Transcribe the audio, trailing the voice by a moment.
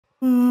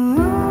My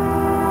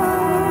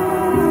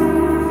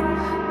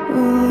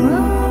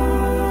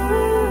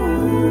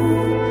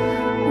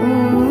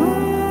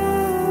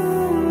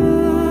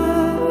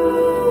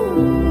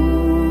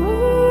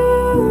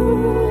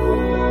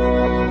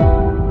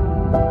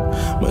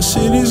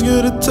city's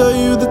good to tell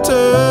you the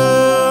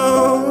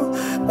tale.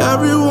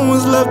 Everyone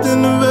was left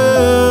in the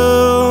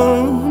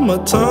veil. My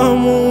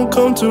time won't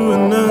come to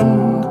an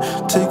end.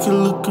 Take a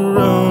look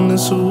around,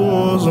 it's a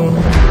war zone.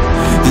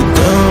 The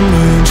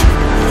damage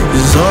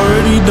is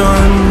already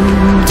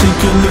done.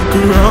 Take a look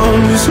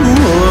around, it's a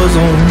war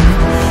zone.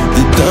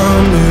 The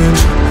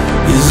damage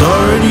is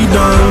already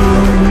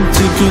done.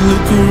 Take a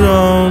look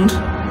around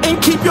and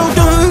keep your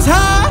guns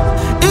high.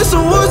 It's a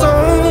war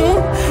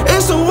zone.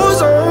 It's a war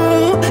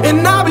zone,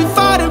 and I'll be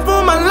fighting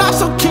for my life.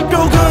 So keep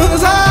your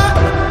guns high.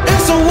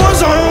 It's a war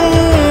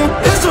zone.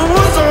 It's a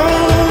war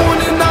zone,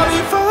 and I'll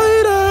be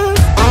fighting.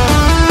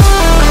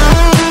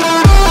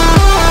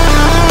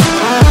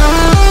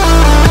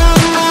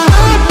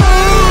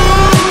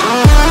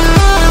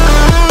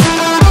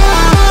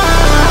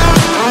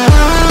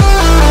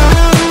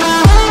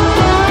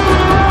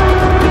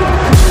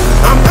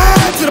 I'm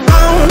bad to the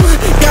bone,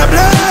 got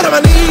blood on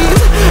my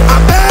knees.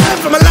 I'm bad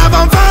for my life,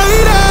 I'm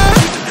fighting.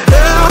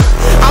 Yeah,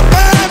 I'm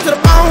bad to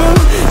the bone,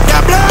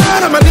 got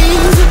blood on my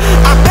knees.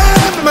 I'm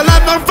bad for my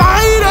life, I'm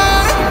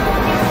fighting.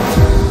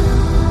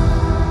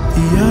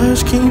 The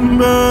ash came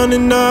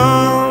burning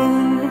down.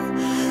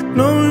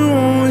 No one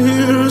won't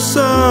hear a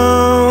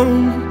sound.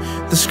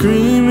 The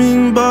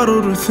screaming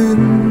bottled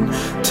within.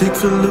 Take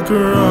a look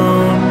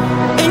around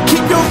and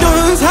keep your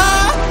guns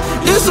high.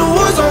 It's a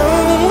war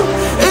zone.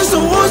 It's a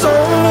war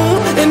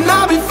zone, and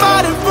I'll be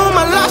fighting for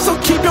my life. So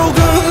keep your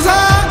guns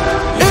high.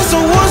 It's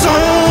a war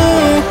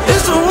zone.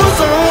 It's a war zone.